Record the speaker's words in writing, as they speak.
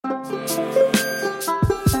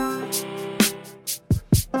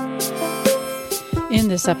In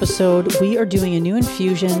this episode, we are doing a new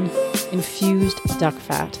infusion, infused duck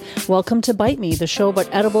fat. Welcome to Bite Me, the show about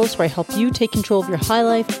edibles where I help you take control of your high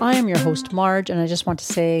life. I am your host, Marge, and I just want to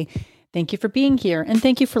say thank you for being here and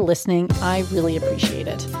thank you for listening. I really appreciate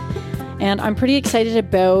it. And I'm pretty excited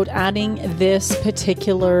about adding this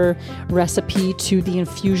particular recipe to the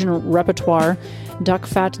infusion repertoire. Duck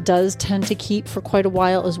fat does tend to keep for quite a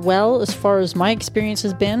while as well, as far as my experience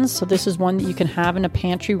has been. So this is one that you can have in a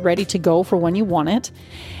pantry ready to go for when you want it.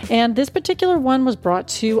 And this particular one was brought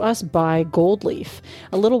to us by Gold Leaf.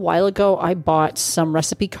 A little while ago, I bought some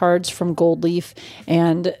recipe cards from Gold Leaf,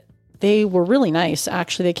 and they were really nice.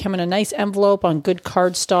 Actually, they came in a nice envelope on good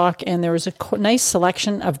cardstock, and there was a nice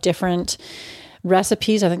selection of different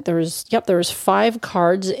recipes. I think there was 5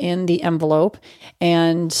 cards in the envelope,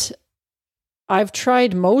 and I've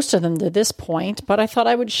tried most of them to this point, but I thought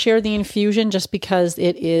I would share the infusion just because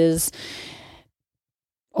it is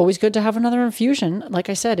always good to have another infusion, like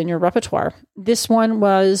I said, in your repertoire. This one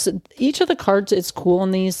was, each of the cards is cool,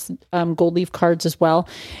 and these Gold Leaf cards as well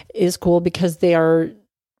is cool because they are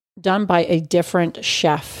done by a different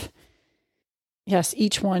chef. Yes,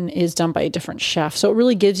 each one is done by a different chef. So it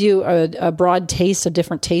really gives you a broad taste of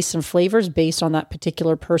different tastes and flavors based on that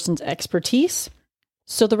particular person's expertise.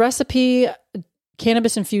 So the recipe,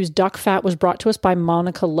 cannabis-infused duck fat, was brought to us by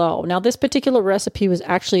Monica Lowe. Now, this particular recipe was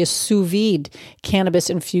actually a sous vide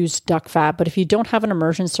cannabis-infused duck fat, but if you don't have an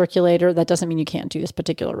immersion circulator, that doesn't mean you can't do this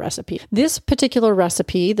particular recipe. This particular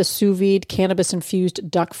recipe, the sous vide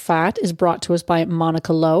cannabis-infused duck fat, is brought to us by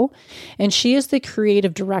Monica Lowe, and she is the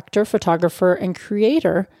creative director, photographer, and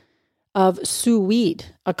creator of Sous Vide,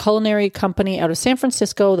 a culinary company out of San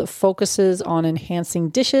Francisco that focuses on enhancing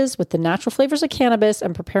dishes with the natural flavors of cannabis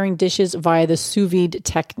and preparing dishes via the sous vide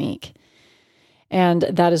technique. And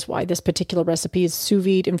that is why this particular recipe is sous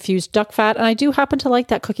vide infused duck fat. And I do happen to like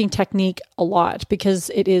that cooking technique a lot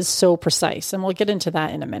because it is so precise. And we'll get into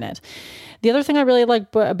that in a minute. The other thing I really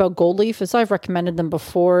like about Gold Leaf is I've recommended them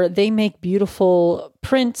before. They make beautiful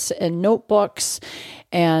prints and notebooks,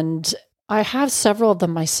 and I have several of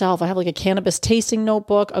them myself. I have like a cannabis tasting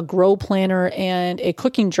notebook, a grow planner, and a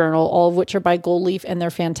cooking journal, all of which are by Gold Leaf, and they're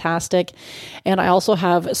fantastic. And I also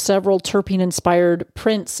have several terpene-inspired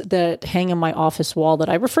prints that hang in my office wall that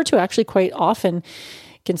I refer to actually quite often,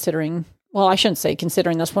 considering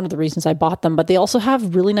that's one of the reasons I bought them, but they also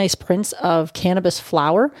have really nice prints of cannabis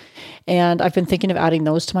flower, and I've been thinking of adding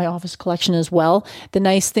those to my office collection as well. The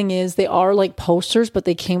nice thing is they are like posters, but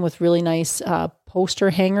they came with really nice poster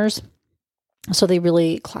hangers. So they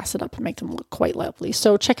really class it up and make them look quite lovely.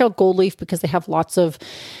 So check out Gold Leaf because they have lots of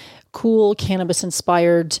cool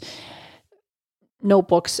cannabis-inspired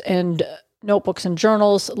notebooks and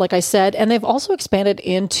journals, like I said. And they've also expanded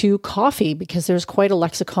into coffee because there's quite a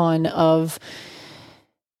lexicon of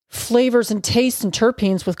flavors and tastes and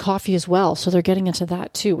terpenes with coffee as well. So they're getting into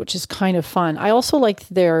that too, which is kind of fun. I also like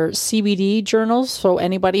their CBD journals. So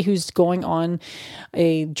anybody who's going on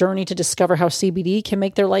a journey to discover how CBD can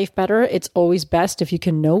make their life better, it's always best if you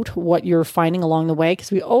can note what you're finding along the way,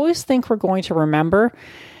 because we always think we're going to remember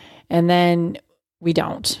and then we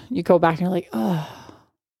don't. You go back and you're like, oh,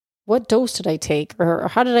 what dose did I take? Or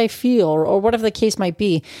how did I feel? Or whatever the case might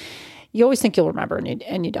be. You always think you'll remember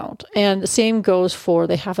and you don't. And the same goes for,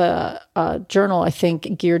 they have a journal, I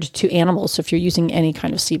think, geared to animals. So if you're using any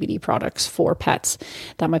kind of CBD products for pets,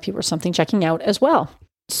 that might be worth something checking out as well.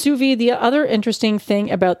 Sous vide, the other interesting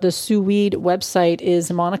thing about the Sous Vide website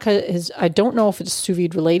is Monica I don't know if it's sous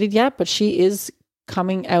vide related yet, but she is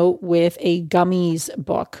coming out with a gummies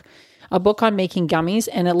book. A book on making gummies,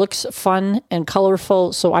 and it looks fun and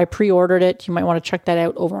colorful. So I pre-ordered it. You might want to check that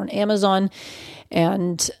out over on Amazon.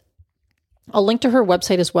 And I'll link to her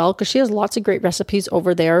website as well, because she has lots of great recipes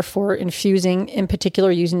over there for infusing, in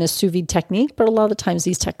particular using the sous vide technique. But a lot of the times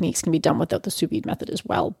these techniques can be done without the sous vide method as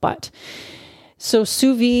well. So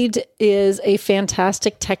sous vide is a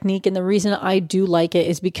fantastic technique, and the reason I do like it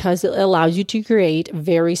is because it allows you to create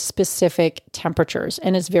very specific temperatures,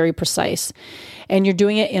 and it's very precise. And you're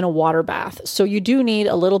doing it in a water bath. So you do need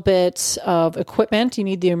a little bit of equipment. You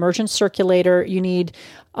need the immersion circulator. You need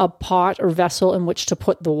a pot or vessel in which to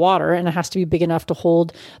put the water, and it has to be big enough to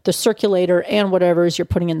hold the circulator and whatever it is you're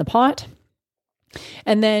putting in the pot.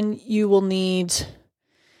 And then you will need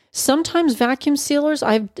sometimes vacuum sealers.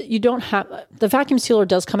 The vacuum sealer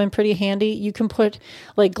does come in pretty handy. You can put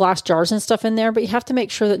like glass jars and stuff in there, but you have to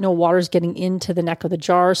make sure that no water is getting into the neck of the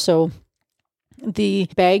jar. So the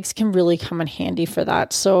bags can really come in handy for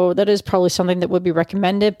that. So that is probably something that would be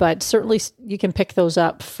recommended, but certainly you can pick those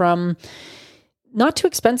up from not too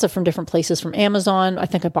expensive from different places, from Amazon. I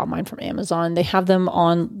think I bought mine from Amazon. They have them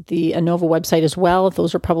on the Anova website as well.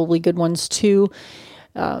 Those are probably good ones too.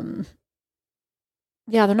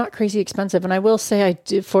 Yeah, they're not crazy expensive. And I will say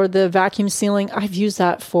for the vacuum sealing, I've used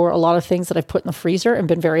that for a lot of things that I've put in the freezer and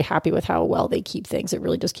been very happy with how well they keep things. It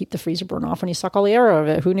really does keep the freezer burn off when you suck all the air out of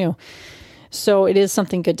it. Who knew? So it is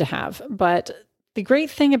something good to have. But the great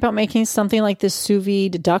thing about making something like this sous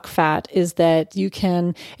vide duck fat is that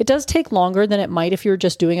it does take longer than it might if you were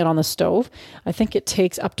just doing it on the stove. I think it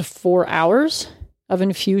takes up to 4 hours of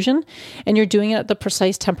infusion, and you're doing it at the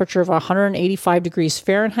precise temperature of 185 degrees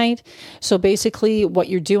Fahrenheit. So basically what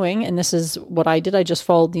you're doing, and this is what I did, I just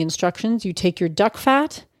followed the instructions. You take your duck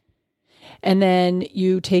fat, and then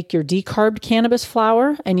you take your decarbed cannabis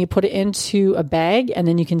flower and you put it into a bag, and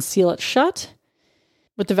then you can seal it shut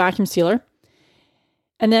with the vacuum sealer.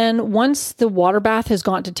 And then once the water bath has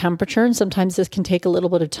gone to temperature, and sometimes this can take a little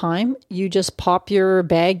bit of time, you just pop your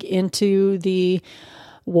bag into the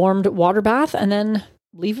warmed water bath and then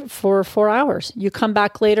leave it for 4 hours. You come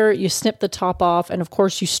back later, you snip the top off, and of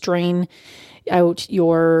course you strain out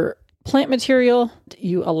your plant material.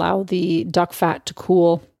 You allow the duck fat to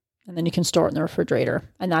cool, and then you can store it in the refrigerator.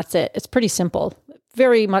 And that's it. It's pretty simple.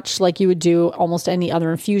 Very much like you would do almost any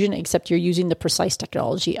other infusion, except you're using the precise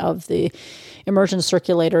technology of the immersion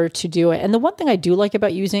circulator to do it. And the one thing I do like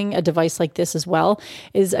about using a device like this as well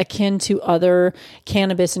is akin to other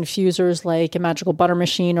cannabis infusers like a Magical Butter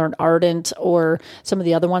Machine or an Ardent or some of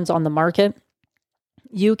the other ones on the market.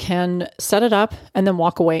 You can set it up and then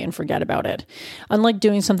walk away and forget about it. Unlike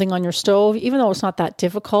doing something on your stove, even though it's not that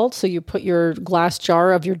difficult, so you put your glass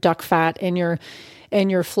jar of your duck fat and your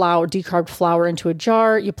flour, decarbed flour, into a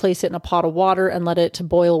jar, you place it in a pot of water and let it to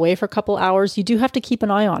boil away for a couple hours. You do have to keep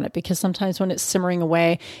an eye on it because sometimes when it's simmering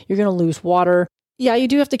away, you're going to lose water. Yeah,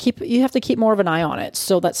 you have to keep more of an eye on it.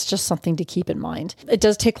 So that's just something to keep in mind. It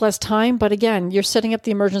does take less time, but again, you're setting up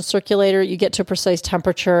the immersion circulator, you get to a precise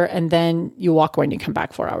temperature, and then you walk away and you come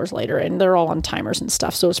back 4 hours later, and they're all on timers and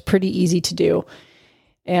stuff. So it's pretty easy to do.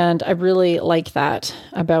 And I really like that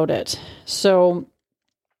about it. So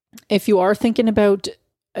if you are thinking about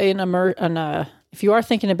an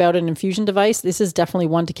infusion device, this is definitely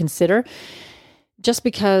one to consider, just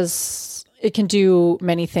because it can do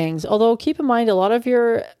many things. Although keep in mind, a lot of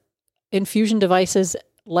your infusion devices,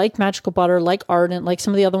 like Magical Butter, like Ardent, like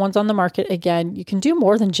some of the other ones on the market, again, you can do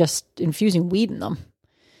more than just infusing weed in them.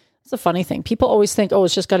 It's a funny thing. People always think, oh,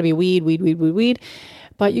 it's just got to be weed.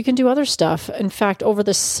 But you can do other stuff. In fact, over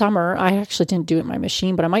the summer, I actually didn't do it in my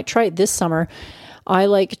machine, but I might try it this summer. I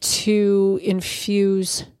like to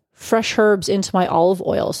infuse fresh herbs into my olive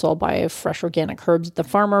oil. So I'll buy fresh organic herbs at the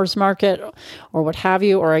farmer's market or what have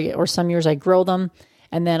you, or some years I grow them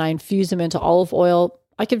and then I infuse them into olive oil.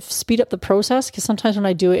 I could speed up the process because sometimes when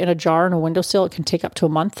I do it in a jar in a windowsill, it can take up to a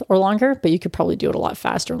month or longer, but you could probably do it a lot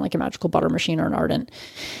faster in like a Magical Butter Machine or an Ardent.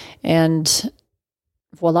 And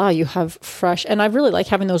voila, you have fresh. And I really like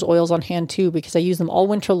having those oils on hand too, because I use them all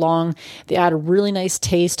winter long. They add a really nice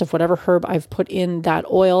taste of whatever herb I've put in that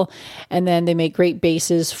oil. And then they make great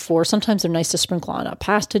bases for, sometimes they're nice to sprinkle on a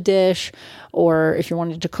pasta dish, or if you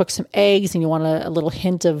wanted to cook some eggs and you want a little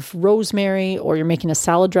hint of rosemary, or you're making a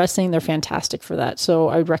salad dressing, they're fantastic for that. So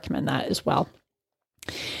I would recommend that as well.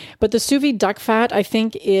 But the sous vide duck fat, I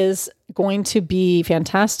think, is going to be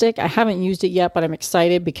fantastic. I haven't used it yet, but I'm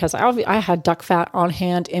excited because I had duck fat on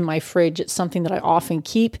hand in my fridge. It's something that I often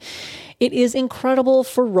keep. It is incredible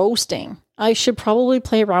for roasting. I should probably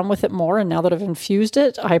play around with it more, and now that I've infused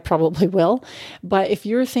it, I probably will. But if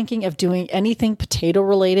you're thinking of doing anything potato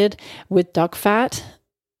related with duck fat,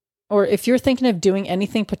 or if you're thinking of doing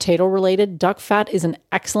anything potato related, duck fat is an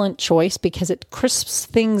excellent choice because it crisps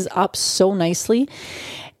things up so nicely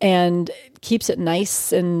and keeps it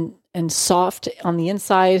nice and soft on the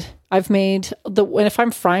inside. I've made if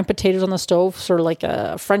I'm frying potatoes on the stove, sort of like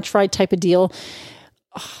a French fry type of deal,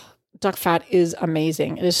 duck fat is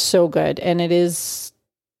amazing. It is so good, and it is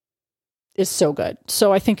so good.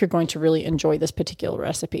 So I think you're going to really enjoy this particular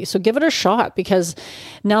recipe. So give it a shot, because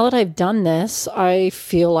now that I've done this, I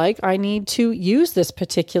feel like I need to use this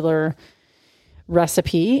particular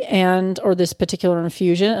recipe or this particular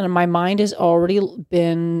infusion. And my mind has already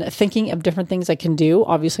been thinking of different things I can do.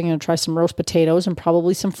 Obviously, I'm going to try some roast potatoes and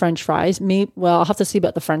probably some French fries. I'll have to see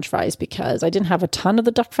about the French fries because I didn't have a ton of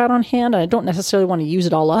the duck fat on hand. And I don't necessarily want to use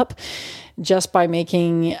it all up just by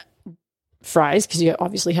making fries, because you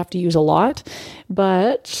obviously have to use a lot.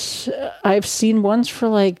 But I've seen ones for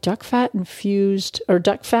like duck fat infused or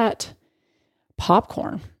duck fat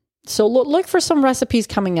popcorn. So look for some recipes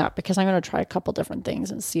coming up, because I'm going to try a couple different things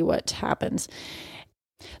and see what happens.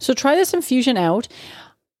 So try this infusion out.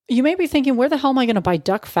 You may be thinking, where the hell am I going to buy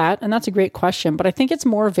duck fat? And that's a great question, but I think it's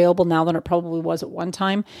more available now than it probably was at one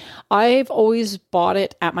time. I've always bought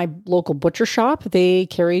it at my local butcher shop. They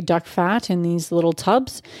carry duck fat in these little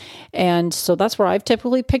tubs. And so that's where I've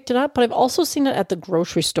typically picked it up, but I've also seen it at the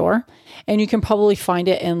grocery store, and you can probably find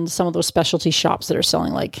it in some of those specialty shops that are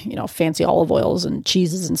selling like, fancy olive oils and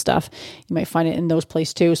cheeses and stuff. You might find it in those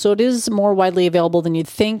places too. So it is more widely available than you'd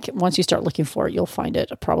think. Once you start looking for it, you'll find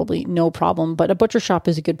it probably no problem, but a butcher shop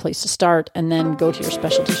is a good place to start, and then go to your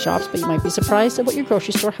specialty shops, but you might be surprised at what your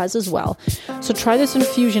grocery store has as well. So try this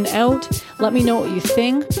infusion out. Let me know what you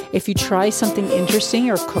think. If you try something interesting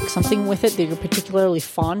or cook something with it that you're particularly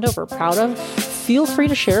fond of or proud of, feel free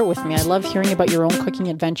to share it with me. I love hearing about your own cooking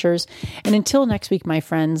adventures. And until next week, my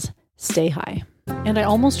friends, stay high. And I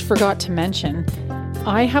almost forgot to mention,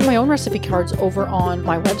 I have my own recipe cards over on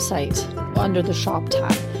my website under the shop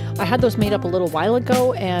tab. I had those made up a little while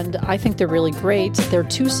ago, and I think they're really great. They're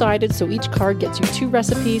two-sided, so each card gets you 2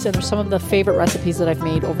 recipes, and they're some of the favorite recipes that I've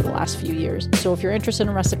made over the last few years. So if you're interested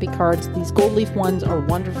in recipe cards, these gold leaf ones are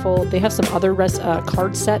wonderful. They have some other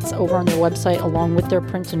card sets over on their website along with their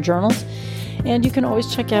prints and journals. And you can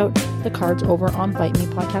always check out the cards over on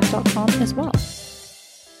bitemepodcast.com as well.